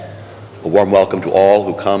A warm welcome to all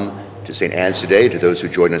who come to St. Anne's today, to those who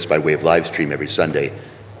join us by way of live stream every Sunday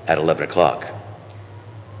at 11 o'clock.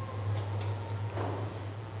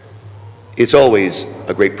 It's always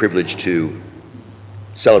a great privilege to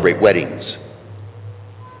celebrate weddings.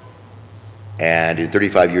 And in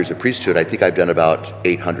 35 years of priesthood, I think I've done about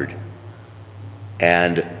 800.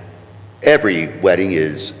 And every wedding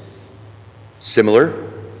is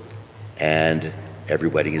similar, and every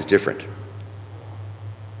wedding is different.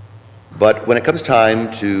 But when it comes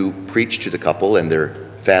time to preach to the couple and their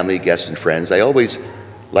family, guests, and friends, I always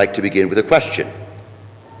like to begin with a question.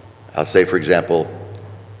 I'll say, for example,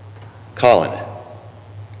 Colin,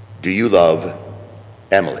 do you love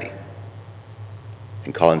Emily?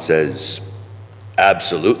 And Colin says,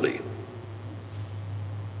 absolutely.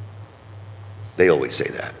 They always say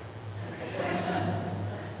that.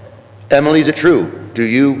 Emily, is it true? Do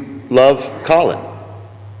you love Colin?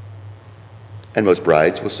 And most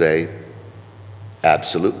brides will say,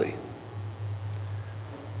 absolutely.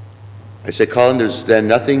 I say, Colin, there's then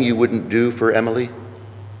nothing you wouldn't do for Emily?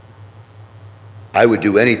 I would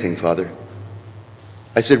do anything, Father.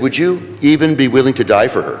 I said, would you even be willing to die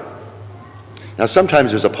for her? Now,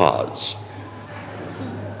 sometimes there's a pause.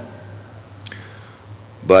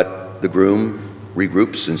 But the groom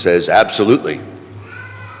regroups and says, absolutely.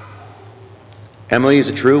 Emily, is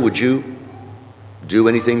it true? Would you do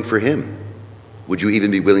anything for him? Would you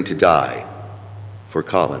even be willing to die for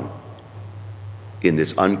Colin in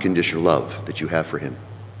this unconditional love that you have for him?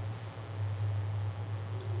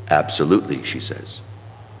 Absolutely, she says.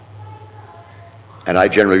 And I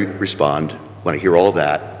generally respond when I hear all of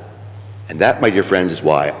that, and that, my dear friends, is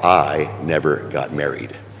why I never got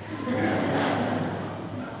married.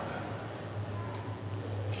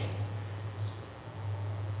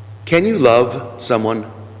 Can you love someone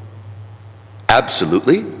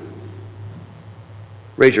absolutely?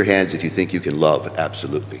 Raise your hands if you think you can love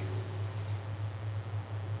absolutely.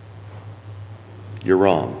 You're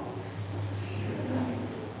wrong.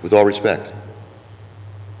 With all respect.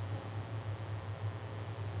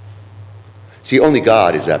 See, only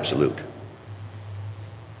God is absolute.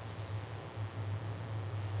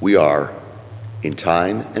 We are, in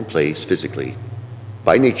time and place physically,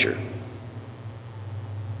 by nature,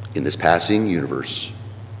 in this passing universe,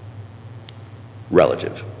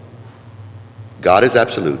 relative. God is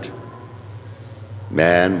absolute.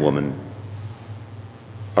 Man, woman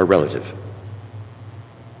are relative.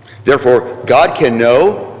 Therefore, God can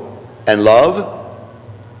know and love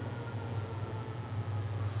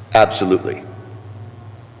absolutely,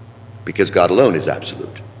 because God alone is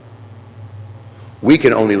absolute. We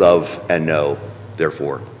can only love and know,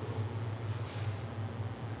 therefore,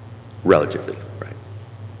 relatively, right?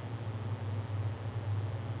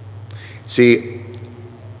 See,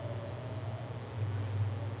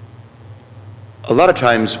 a lot of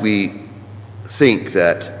times we think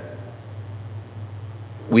that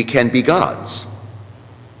we can be gods.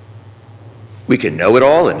 We can know it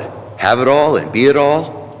all and have it all and be it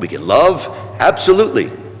all. We can love,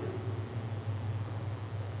 absolutely.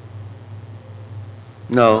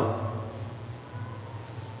 No,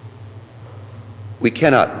 we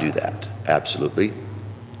cannot do that, absolutely.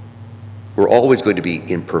 We're always going to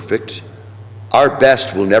be imperfect. Our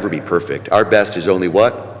best will never be perfect. Our best is only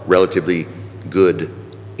what? Relatively good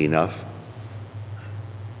enough.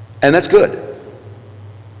 And that's good.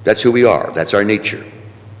 That's who we are. That's our nature.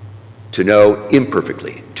 To know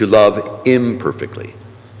imperfectly, to love imperfectly,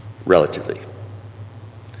 relatively.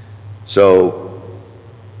 So,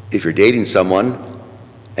 if you're dating someone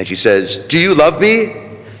and she says, do you love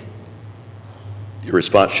me? Your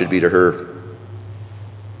response should be to her,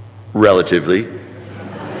 relatively.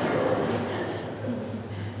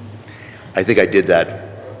 I think I did that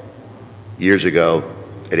years ago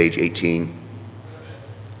at age 18,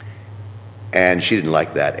 and she didn't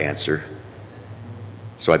like that answer,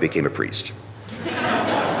 so I became a priest.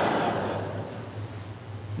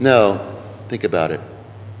 No, think about it.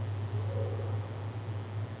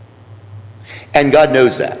 And God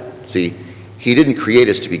knows that. See, He didn't create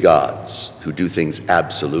us to be gods who do things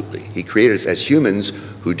absolutely. He created us as humans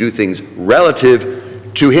who do things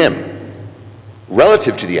relative to Him,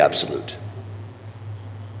 relative to the absolute.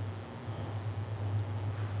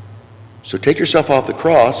 So take yourself off the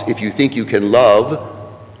cross if you think you can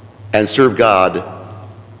love and serve God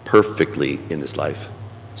perfectly in this life.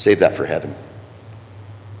 Save that for heaven.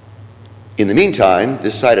 In the meantime,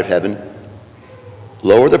 this side of heaven,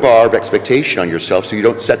 lower the bar of expectation on yourself so you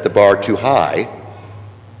don't set the bar too high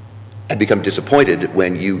and become disappointed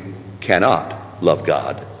when you cannot love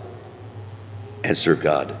God and serve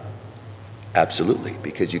God absolutely,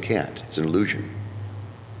 because you can't. It's an illusion.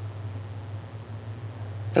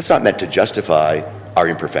 That's not meant to justify our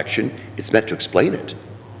imperfection. It's meant to explain it.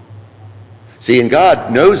 See, and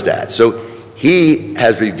God knows that. So he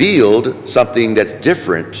has revealed something that's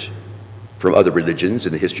different from other religions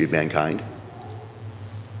in the history of mankind.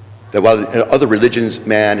 That while in other religions,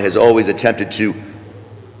 man has always attempted to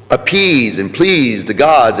appease and please the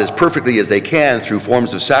gods as perfectly as they can through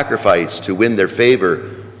forms of sacrifice to win their favor,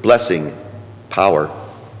 blessing, power.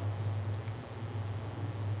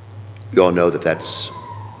 We all know that that's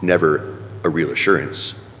never a real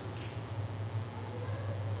assurance.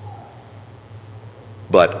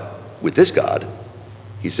 But with this God,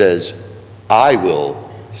 he says, I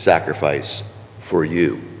will sacrifice for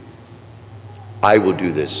you. I will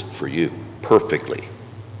do this for you perfectly.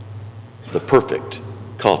 The perfect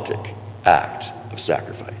cultic act of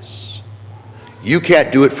sacrifice. You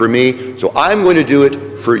can't do it for me, so I'm going to do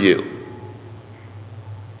it for you.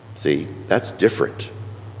 See, that's different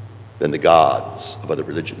than the gods of other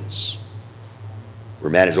religions,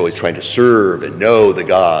 where man is always trying to serve and know the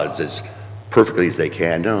gods as perfectly as they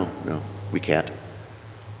can. No, we can't.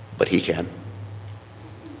 But he can.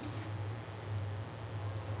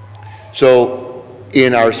 So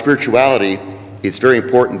in our spirituality, it's very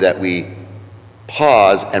important that we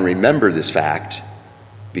pause and remember this fact,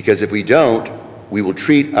 because if we don't, we will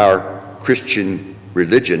treat our Christian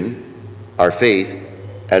religion, our faith,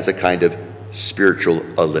 as a kind of spiritual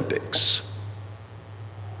Olympics.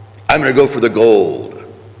 I'm going to go for the gold.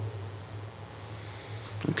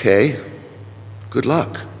 Okay, good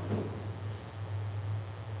luck.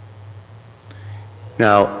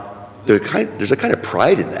 Now, there's a kind of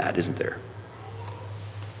pride in that, isn't there?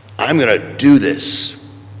 I'm going to do this.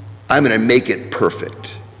 I'm going to make it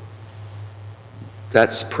perfect.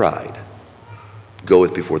 That's pride.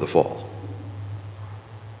 Goeth before the fall.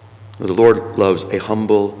 The Lord loves a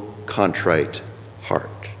humble, contrite heart.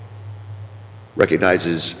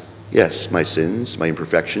 Recognizes, yes, my sins, my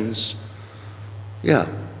imperfections. Yeah,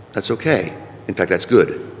 that's okay. In fact, that's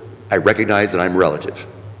good. I recognize that I'm relative.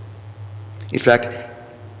 In fact,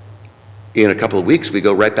 in a couple of weeks, we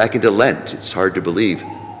go right back into Lent. It's hard to believe.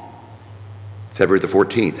 February the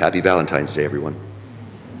 14th. Happy Valentine's Day, everyone.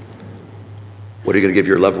 What are you going to give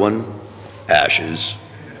your loved one? Ashes.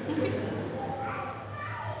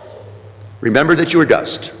 Remember that you are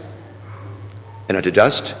dust, and unto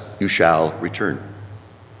dust you shall return.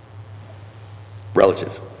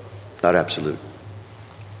 Relative, not absolute.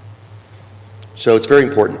 So it's very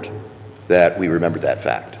important that we remember that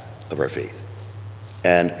fact of our faith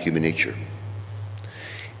and human nature.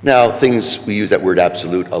 Now, we use that word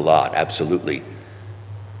absolute a lot, absolutely.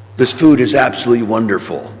 This food is absolutely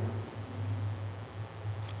wonderful.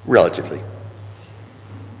 Relatively.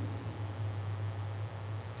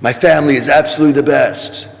 My family is absolutely the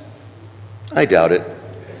best. I doubt it.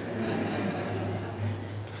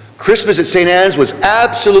 Christmas at St. Anne's was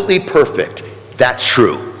absolutely perfect. That's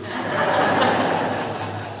true.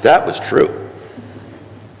 That was true.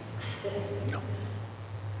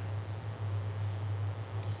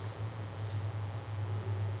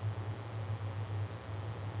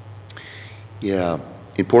 Yeah,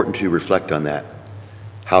 important to reflect on that,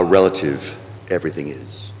 how relative everything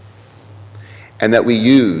is. And that we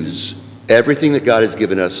use everything that God has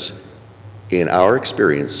given us in our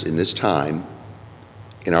experience in this time,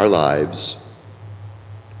 in our lives,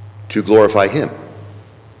 to glorify him,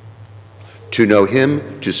 to know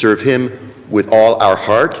him, to serve him with all our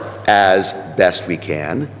heart as best we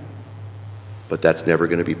can. But that's never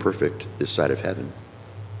going to be perfect this side of heaven.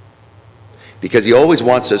 Because he always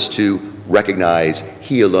wants us to recognize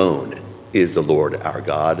he alone is the Lord our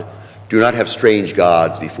God. Do not have strange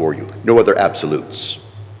gods before you. No other absolutes.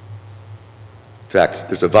 In fact,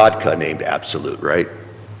 there's a vodka named Absolute, right?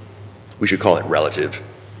 We should call it relative.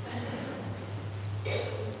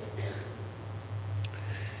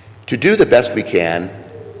 To do the best we can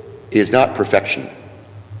is not perfection.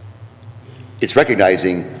 It's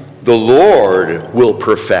recognizing the Lord will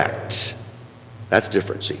perfect. That's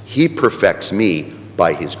different. See, he perfects me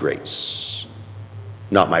by his grace,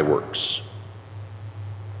 not my works.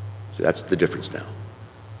 So that's the difference now.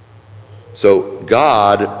 So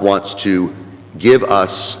God wants to give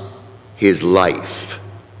us his life,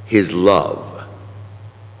 his love,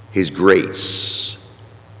 his grace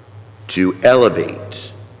to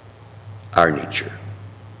elevate our nature.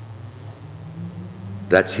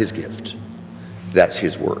 That's his gift. That's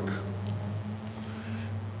his work.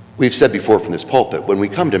 We've said before from this pulpit, when we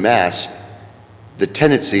come to Mass, the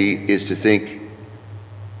tendency is to think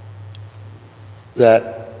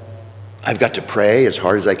that I've got to pray as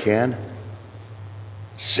hard as I can,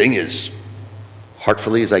 sing as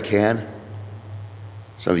heartfully as I can.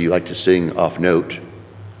 Some of you like to sing off note.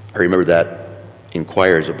 I remember that in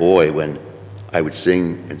choir as a boy when I would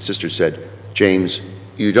sing and sister said, "James,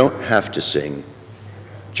 you don't have to sing,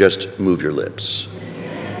 just move your lips."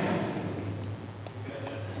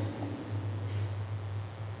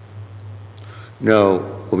 No,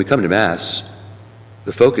 when we come to Mass,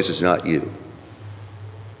 the focus is not you,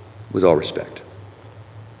 with all respect.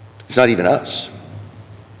 It's not even us,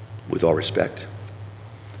 with all respect.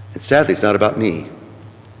 And sadly, it's not about me,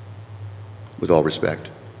 with all respect.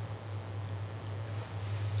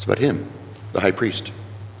 It's about him, the high priest.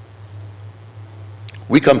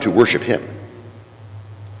 We come to worship him,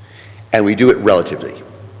 and we do it relatively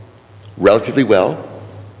well.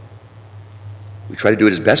 We try to do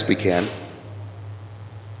it as best we can,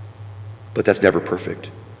 but that's never perfect.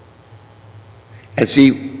 And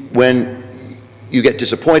see, when you get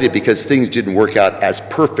disappointed because things didn't work out as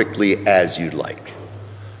perfectly as you'd like,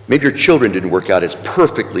 maybe your children didn't work out as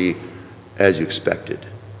perfectly as you expected,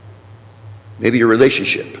 maybe your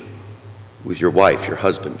relationship with your wife, your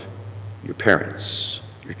husband, your parents,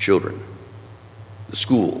 your children, the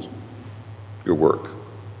school, your work,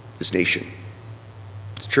 this nation,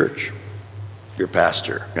 this church, your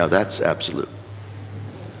pastor. Now that's absolute.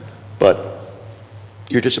 But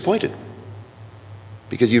you're disappointed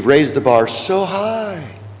because you've raised the bar so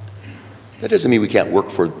high. That doesn't mean we can't work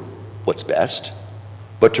for what's best,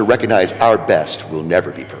 but to recognize our best will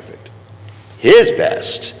never be perfect. His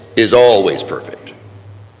best is always perfect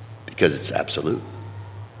because it's absolute.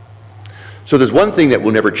 So there's one thing that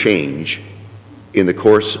will never change in the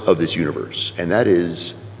course of this universe, and that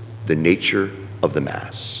is the nature of the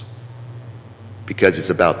Mass, because it's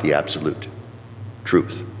about the absolute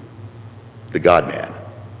truth. The God-man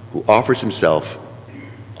who offers himself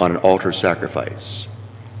on an altar sacrifice,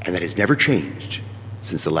 and that has never changed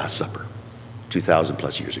since the Last Supper, 2,000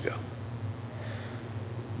 plus years ago.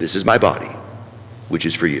 This is my body, which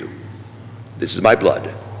is for you. This is my blood,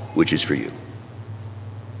 which is for you.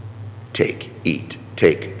 Take, eat,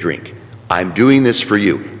 take, drink. I'm doing this for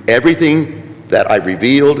you. Everything that I've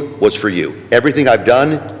revealed was for you. Everything I've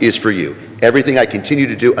done is for you. Everything I continue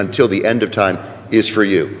to do until the end of time is for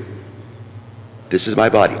you. This is my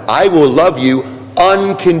body. I will love you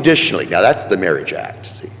unconditionally. Now that's the marriage act,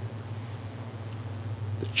 see.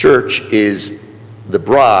 The church is the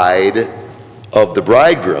bride of the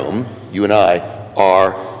bridegroom. You and I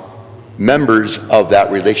are members of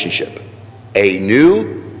that relationship. A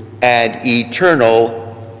new and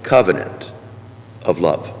eternal covenant of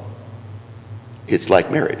love. It's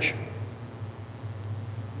like marriage.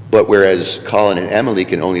 But whereas Colin and Emily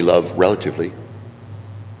can only love relatively,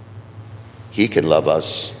 he can love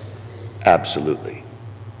us absolutely.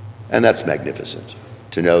 And that's magnificent,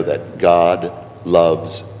 to know that God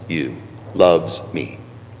loves you, loves me,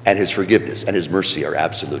 and his forgiveness and his mercy are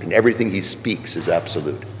absolute, and everything he speaks is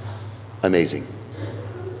absolute. Amazing.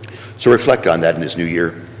 So reflect on that in this new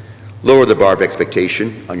year. Lower the bar of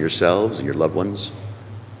expectation on yourselves and your loved ones,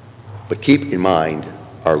 but keep in mind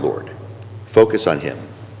our Lord. Focus on him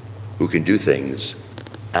who can do things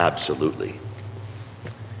absolutely.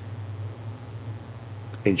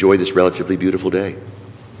 Enjoy this relatively beautiful day.